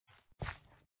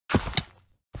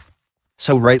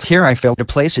So right here I failed to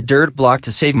place a dirt block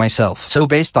to save myself. So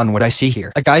based on what I see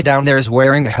here, a guy down there is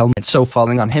wearing a helmet, so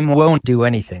falling on him won't do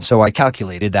anything. So I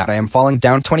calculated that I am falling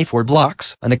down 24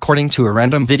 blocks. And according to a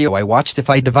random video I watched, if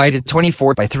I divided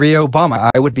 24 by 3 Obama,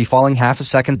 I would be falling half a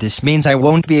second. This means I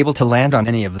won't be able to land on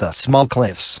any of the small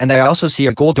cliffs. And I also see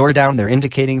a gold door down there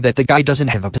indicating that the guy doesn't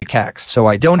have a pickaxe. So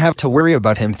I don't have to worry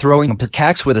about him throwing a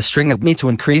pickaxe with a string at me to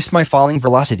increase my falling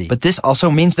velocity. But this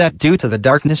also means that due to the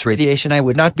darkness radiation I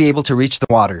would not be able to reach the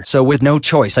water. So with no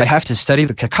choice I have to study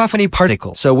the cacophony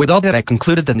particle. So with all that I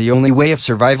concluded that the only way of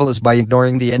survival is by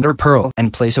ignoring the ender pearl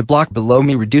and place a block below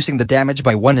me, reducing the damage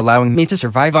by 1, allowing me to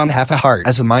survive on half a heart.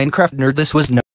 As a Minecraft nerd, this was no